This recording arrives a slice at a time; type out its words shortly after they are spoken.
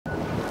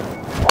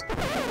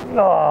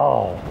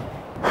Oh,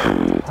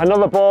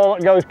 another ball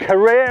that goes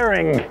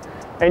careering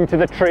into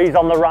the trees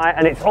on the right,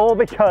 and it's all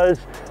because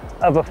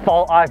of a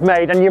fault I've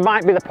made. And you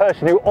might be the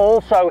person who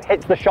also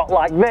hits the shot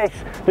like this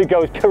that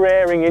goes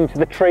careering into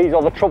the trees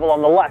or the trouble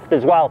on the left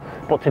as well.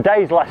 But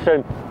today's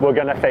lesson, we're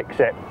going to fix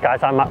it.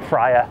 Guys, I'm Matt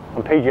Fryer,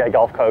 I'm PGA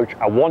golf coach.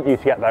 I want you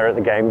to get better at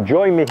the game.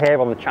 Join me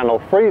here on the channel,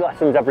 free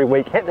lessons every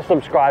week. Hit the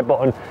subscribe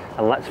button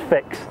and let's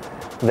fix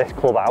this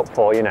club out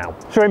for you now.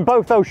 So in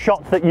both those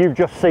shots that you've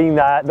just seen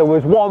there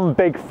was one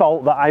big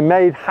fault that I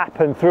made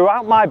happen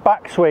throughout my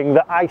backswing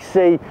that I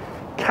see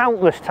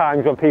countless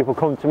times when people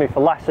come to me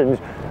for lessons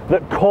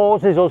that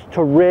causes us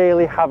to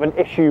really have an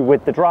issue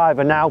with the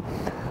driver. Now,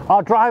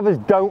 our drivers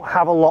don't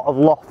have a lot of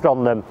loft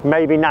on them,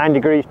 maybe 9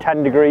 degrees,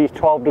 10 degrees,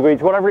 12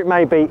 degrees, whatever it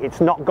may be,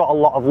 it's not got a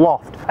lot of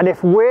loft. And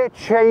if we're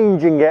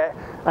changing it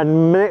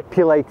and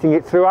manipulating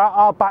it throughout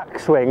our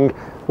backswing,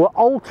 we're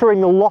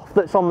altering the loft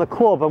that's on the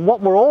club, and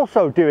what we're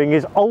also doing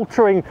is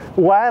altering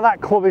where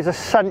that club is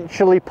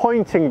essentially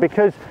pointing,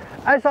 because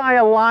as I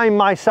align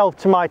myself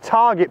to my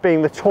target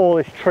being the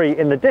tallest tree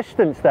in the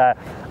distance there,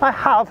 I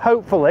have,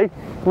 hopefully,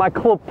 my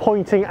club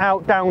pointing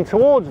out down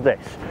towards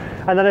this.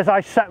 And then as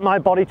I set my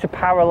body to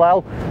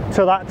parallel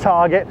to that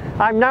target,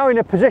 I'm now in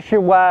a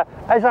position where,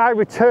 as I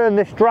return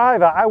this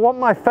driver, I want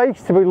my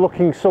face to be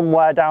looking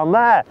somewhere down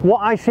there. What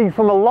I see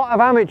from a lot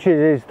of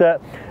amateurs is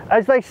that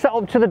as they set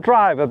up to the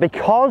driver,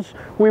 because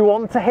we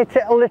want to hit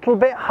it a little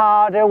bit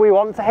harder, we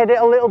want to hit it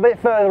a little bit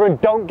further, and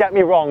don't get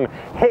me wrong,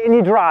 hitting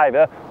your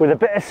driver with a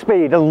bit of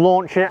speed and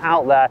launching it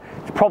out there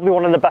is probably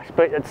one of the best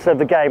bits of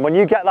the game. When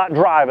you get that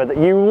driver that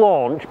you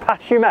launch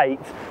past your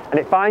mates and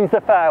it finds the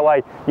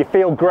fairway, you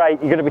feel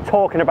great. You're going to be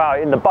talking about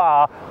it in the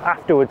bar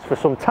afterwards for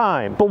some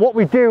time. But what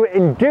we do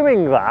in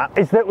doing that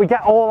is that we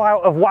get all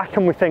out of whack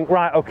and we think,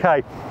 right,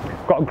 okay,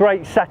 I've got a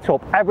great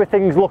setup,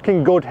 everything's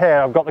looking good here,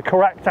 I've got the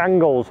correct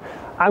angles,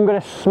 I'm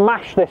going to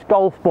smash this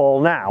golf ball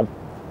now.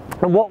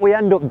 And what we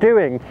end up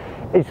doing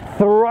is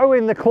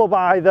throwing the club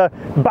either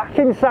back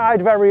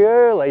inside very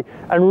early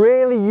and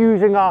really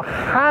using our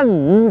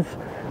hands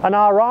and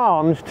our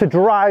arms to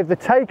drive the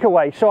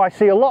takeaway. So I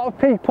see a lot of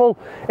people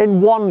in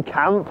one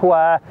camp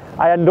where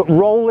I end up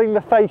rolling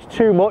the face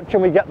too much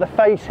and we get the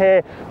face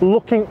here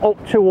looking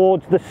up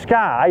towards the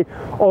sky,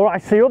 or I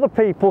see other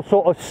people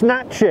sort of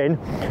snatching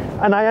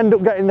and I end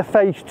up getting the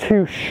face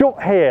too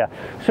shut here.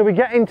 So we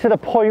get into the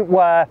point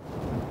where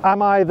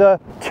I'm either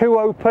too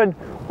open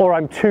or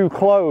I'm too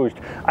closed.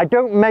 I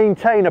don't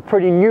maintain a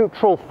pretty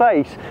neutral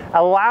face,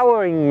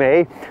 allowing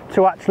me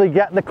to actually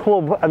get the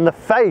club and the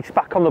face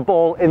back on the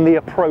ball in the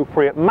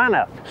appropriate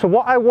manner. So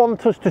what I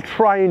want us to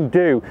try and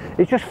do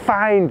is just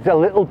find a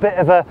little bit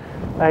of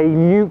a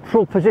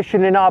neutral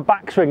position in our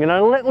backswing and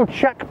a little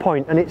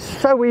checkpoint, and it's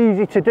so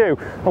easy to do.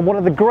 And one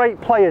of the great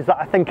players that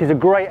I think is a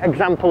great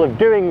example of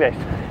doing this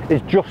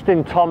is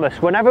Justin Thomas.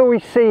 Whenever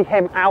we see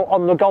him out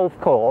on the golf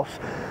course,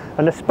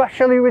 and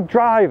especially with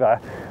driver,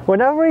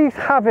 whenever he's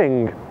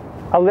having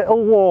a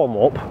little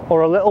warm-up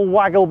or a little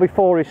waggle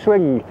before his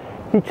swing,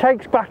 he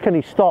takes back and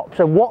he stops,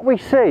 and what we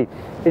see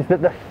is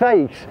that the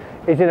face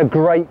is in a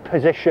great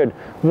position.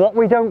 What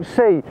we don't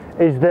see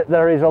is that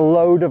there is a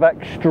load of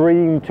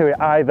extreme to it,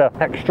 either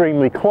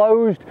extremely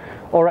closed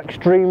or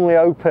extremely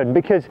open,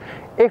 because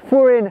if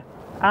we're in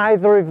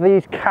either of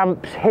these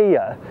camps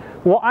here,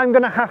 what I'm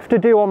going to have to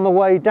do on the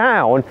way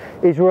down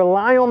is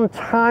rely on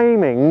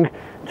timing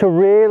to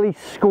really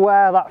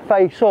square that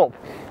face up.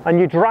 And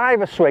your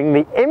driver swing,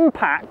 the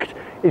impact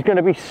is going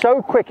to be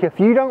so quick. If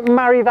you don't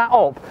marry that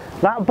up,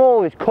 that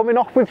ball is coming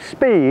off with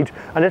speed,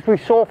 and as we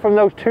saw from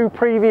those two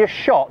previous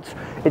shots,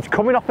 it's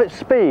coming off at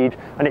speed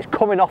and it's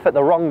coming off at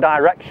the wrong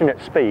direction at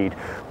speed.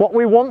 What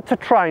we want to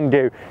try and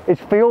do is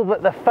feel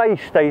that the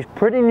face stays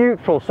pretty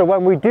neutral, so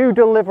when we do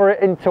deliver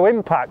it into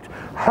impact,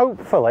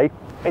 hopefully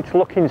it's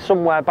looking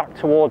somewhere back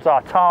towards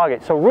our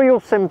target. So real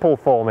simple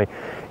for me,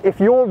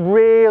 if you're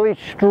really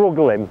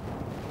struggling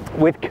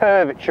with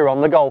curvature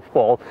on the golf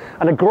ball,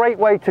 and a great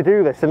way to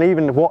do this, and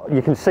even what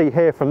you can see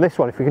here from this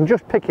one, if you can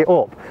just pick it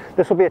up,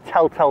 this will be a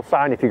telltale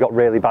sign if you've got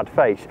really bad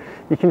face.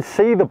 You can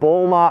see the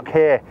ball mark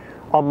here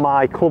on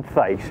my club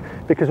face,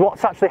 because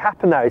what's actually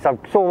happened there is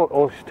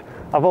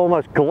I've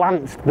almost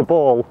glanced the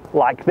ball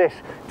like this,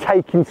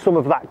 taking some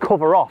of that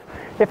cover off.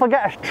 If I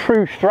get a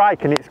true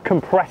strike and it's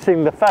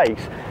compressing the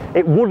face,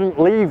 it wouldn't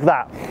leave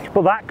that,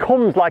 but that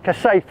comes, like I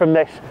say, from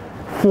this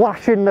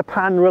flash in the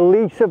pan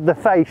release of the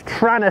face,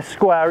 trying to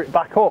square it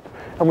back up,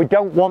 and we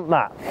don't want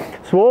that.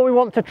 So all we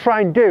want to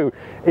try and do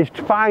is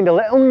to find a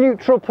little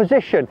neutral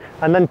position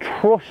and then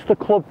trust the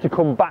club to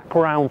come back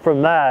round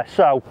from there.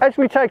 So as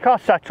we take our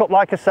setup,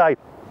 like I say,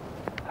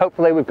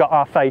 hopefully we've got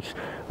our face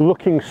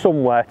looking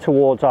somewhere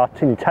towards our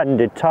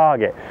intended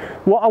target.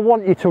 What I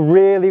want you to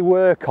really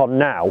work on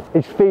now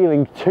is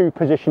feeling two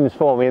positions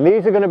for me, and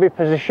these are going to be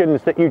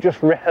positions that you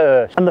just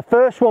rehearse. And the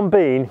first one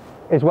being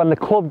is when the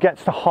club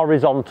gets to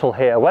horizontal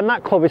here. When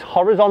that club is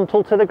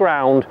horizontal to the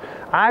ground,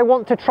 I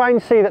want to try and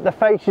see that the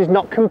face is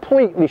not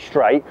completely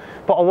straight,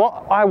 but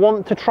what I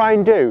want to try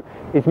and do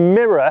is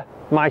mirror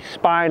my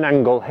spine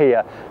angle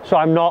here. So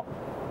I'm not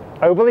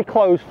overly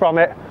closed from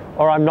it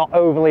or I'm not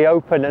overly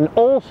open. And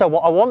also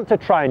what I want to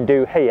try and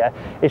do here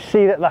is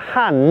see that the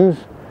hands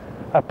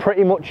are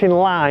pretty much in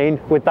line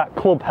with that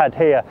club head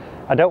here.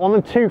 I don't want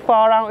them too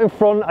far out in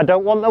front, I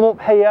don't want them up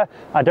here,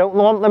 I don't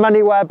want them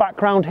anywhere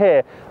back round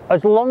here.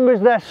 As long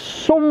as they're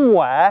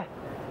somewhere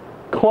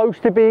close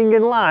to being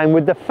in line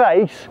with the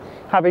face,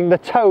 having the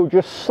toe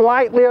just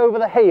slightly over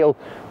the heel,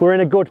 we're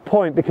in a good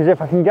point, because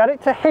if I can get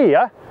it to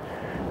here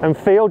and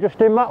feel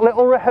just in that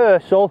little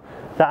rehearsal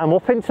that I'm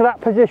up into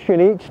that position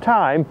each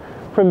time,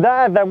 from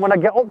there then when I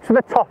get up to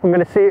the top I'm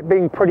going to see it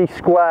being pretty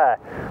square.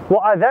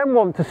 What I then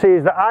want to see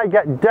is that I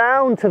get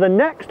down to the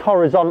next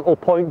horizontal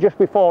point just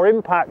before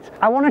impact.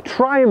 I want to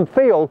try and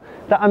feel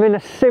that I'm in a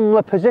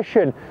similar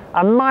position.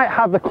 I might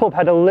have the club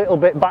head a little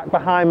bit back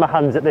behind my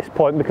hands at this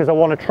point because I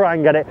want to try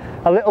and get it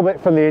a little bit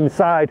from the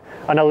inside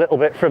and a little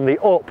bit from the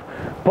up.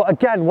 But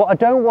again, what I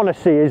don't want to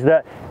see is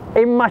that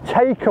in my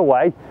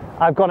takeaway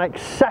I've gone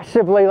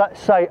excessively, let's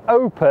say,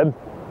 open,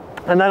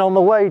 and then on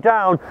the way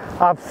down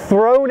I've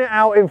thrown it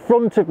out in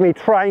front of me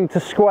trying to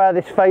square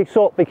this face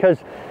up, because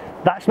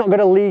that's not going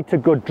to lead to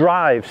good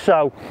drive.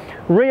 So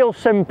real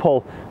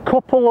simple,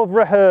 couple of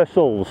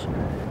rehearsals.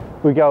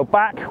 We go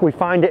back, we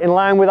find it in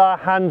line with our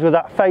hands with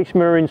that face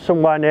mirroring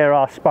somewhere near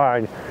our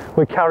spine.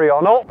 We carry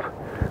on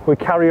up, we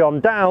carry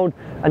on down,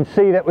 and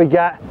see that we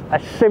get a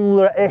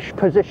similar-ish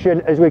position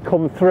as we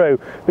come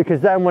through,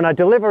 because then when I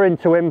deliver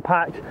into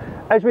impact,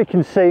 as we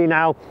can see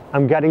now,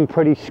 I'm getting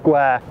pretty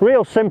square.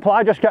 Real simple,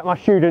 I just get my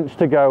students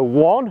to go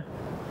 1,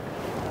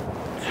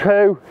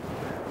 2,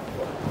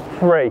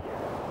 3.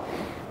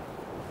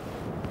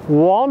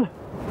 1,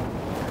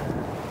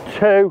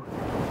 2,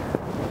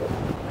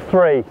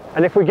 3.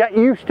 And if we get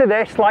used to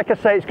this, like I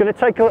say, it's going to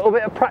take a little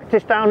bit of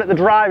practice down at the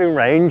driving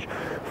range.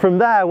 From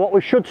there, what we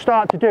should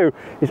start to do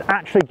is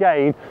actually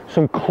gain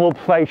some club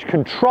face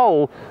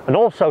control and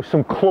also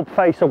some club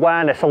face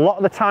awareness. A lot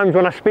of the times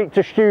when I speak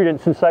to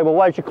students and say, well,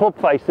 where's your club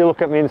face? They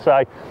look at me and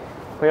say,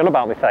 what are you on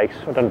about, my face?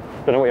 I don't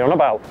know what you're on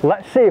about.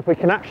 Let's see if we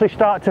can actually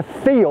start to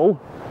feel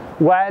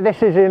where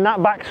this is in that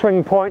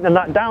backswing point and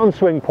that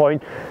downswing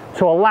point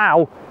to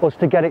allow us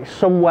to get it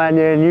somewhere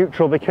near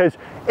neutral. Because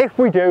if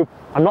we do,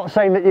 I'm not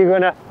saying that you're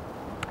going to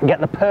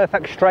get the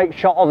perfect straight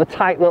shot or the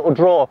tight little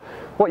draw.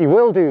 What you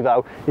will do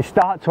though is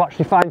start to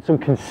actually find some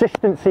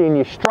consistency in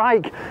your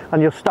strike,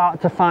 and you'll start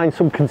to find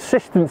some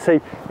consistency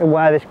in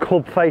where this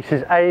club face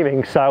is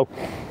aiming. So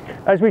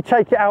as we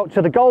take it out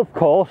to the golf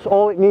course,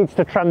 all it needs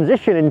to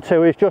transition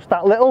into is just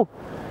that little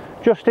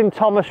Justin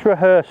Thomas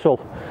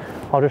rehearsal.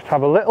 I'll just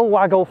have a little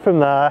waggle from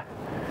there,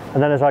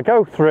 and then as I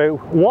go through,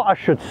 what I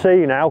should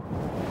see now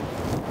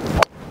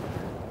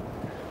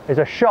is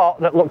a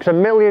shot that looks a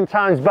million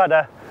times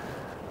better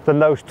than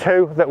those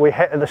two that we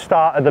hit at the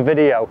start of the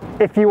video.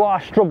 If you are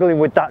struggling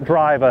with that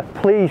driver,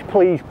 please,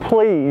 please,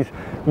 please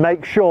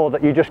make sure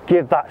that you just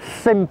give that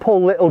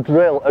simple little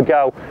drill a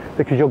go,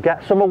 because you'll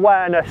get some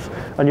awareness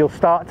and you'll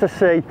start to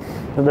see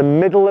that the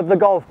middle of the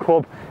golf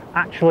club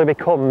actually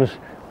becomes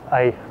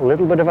a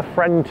little bit of a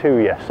friend to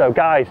you. So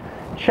guys,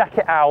 check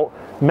it out,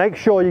 make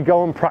sure you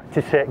go and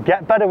practice it,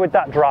 get better with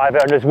that driver,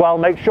 and as well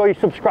make sure you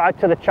subscribe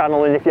to the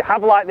channel. And if you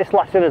have liked this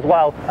lesson as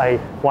well, hey,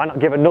 why not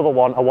give another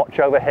one a watch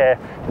over here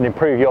and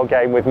improve your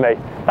game with me.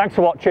 Thanks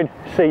for watching,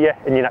 see you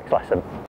in your next lesson.